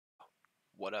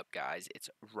What up, guys? It's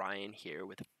Ryan here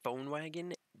with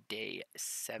PhoneWagon Day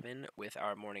 7 with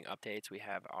our morning updates. We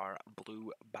have our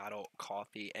blue bottle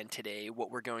coffee, and today what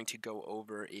we're going to go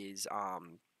over is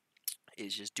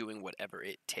just doing whatever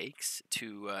it takes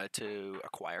to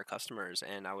acquire customers.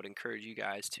 And I would encourage you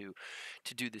guys to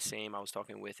do the same. I was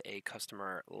talking with a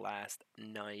customer last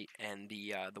night, and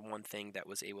the one thing that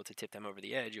was able to tip them over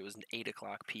the edge, it was 8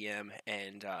 o'clock p.m.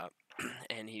 and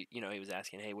and he was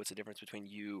asking, hey, what's the difference between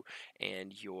you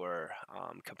and your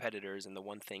competitors? And the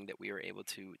one thing that we were able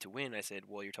to win, I said,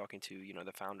 well, you're talking to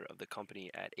the founder of the company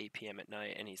at 8 p.m. at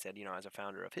night, and he said, as a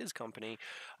founder of his company,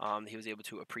 he was able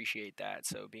to appreciate that.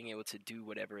 So being able to do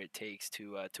whatever it takes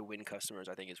to win customers,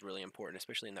 I think, is really important,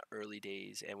 especially in the early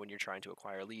days. And when you're trying to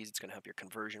acquire leads, it's going to help your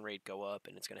conversion rate go up,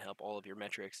 and it's going to help all of your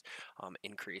metrics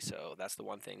increase. So that's the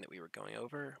one thing that we were going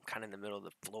over. I'm kind of in the middle of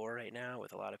the floor right now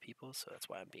with a lot of people, so that's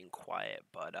why I'm being quiet.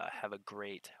 But have a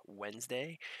great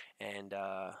Wednesday, and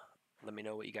let me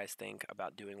know what you guys think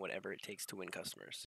about doing whatever it takes to win customers.